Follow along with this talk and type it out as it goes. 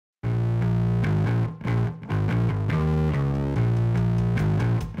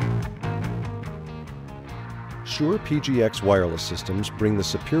Shure PGX Wireless systems bring the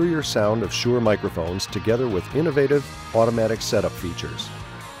superior sound of Shure microphones together with innovative automatic setup features.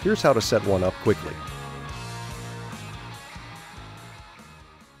 Here's how to set one up quickly.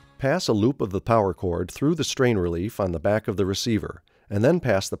 Pass a loop of the power cord through the strain relief on the back of the receiver, and then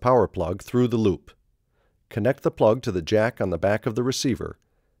pass the power plug through the loop. Connect the plug to the jack on the back of the receiver,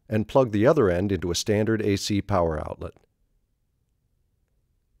 and plug the other end into a standard AC power outlet.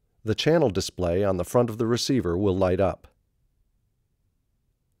 The channel display on the front of the receiver will light up.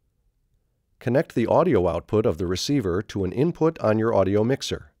 Connect the audio output of the receiver to an input on your audio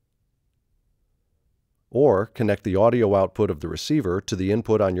mixer. Or connect the audio output of the receiver to the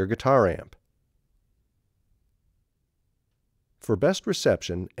input on your guitar amp. For best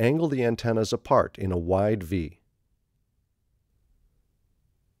reception, angle the antennas apart in a wide V.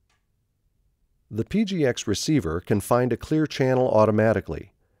 The PGX receiver can find a clear channel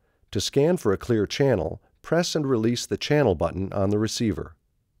automatically. To scan for a clear channel, press and release the channel button on the receiver.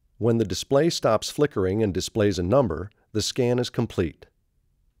 When the display stops flickering and displays a number, the scan is complete.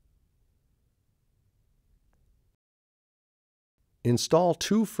 Install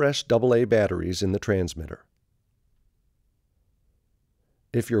 2 fresh AA batteries in the transmitter.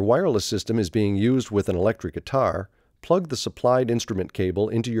 If your wireless system is being used with an electric guitar, plug the supplied instrument cable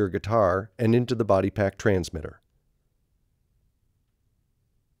into your guitar and into the body pack transmitter.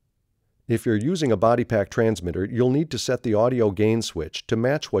 If you're using a body pack transmitter, you'll need to set the audio gain switch to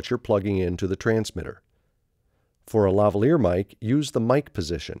match what you're plugging into the transmitter. For a lavalier mic, use the mic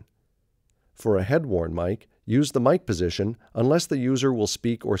position. For a head-worn mic, use the mic position unless the user will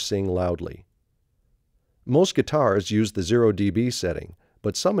speak or sing loudly. Most guitars use the 0 dB setting,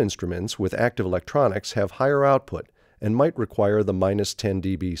 but some instruments with active electronics have higher output and might require the -10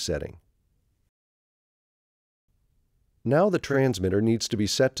 dB setting. Now the transmitter needs to be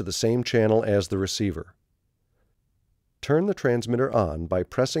set to the same channel as the receiver. Turn the transmitter on by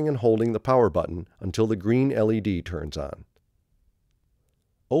pressing and holding the power button until the green LED turns on.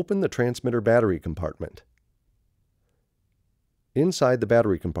 Open the transmitter battery compartment. Inside the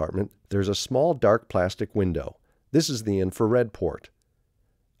battery compartment, there's a small dark plastic window. This is the infrared port.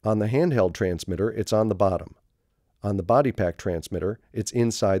 On the handheld transmitter, it's on the bottom. On the body pack transmitter, it's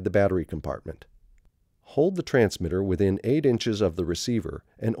inside the battery compartment. Hold the transmitter within 8 inches of the receiver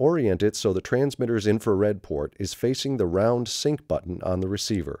and orient it so the transmitter's infrared port is facing the round sync button on the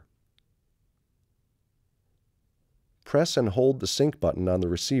receiver. Press and hold the sync button on the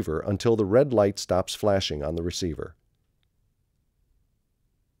receiver until the red light stops flashing on the receiver.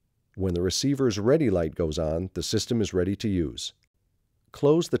 When the receiver's ready light goes on, the system is ready to use.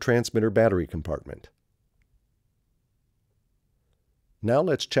 Close the transmitter battery compartment. Now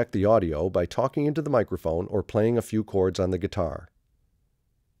let's check the audio by talking into the microphone or playing a few chords on the guitar.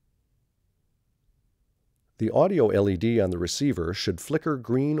 The audio LED on the receiver should flicker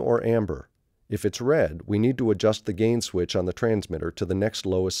green or amber. If it's red, we need to adjust the gain switch on the transmitter to the next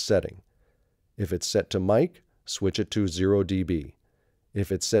lowest setting. If it's set to mic, switch it to 0 dB.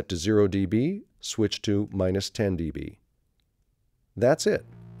 If it's set to 0 dB, switch to -10 dB. That's it.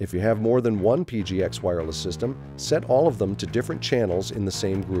 If you have more than one PGX wireless system, set all of them to different channels in the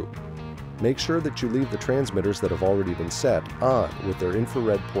same group. Make sure that you leave the transmitters that have already been set on with their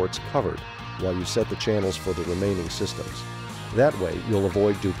infrared ports covered while you set the channels for the remaining systems. That way, you'll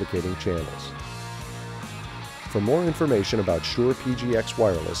avoid duplicating channels. For more information about Shure PGX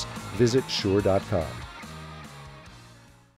Wireless, visit Shure.com.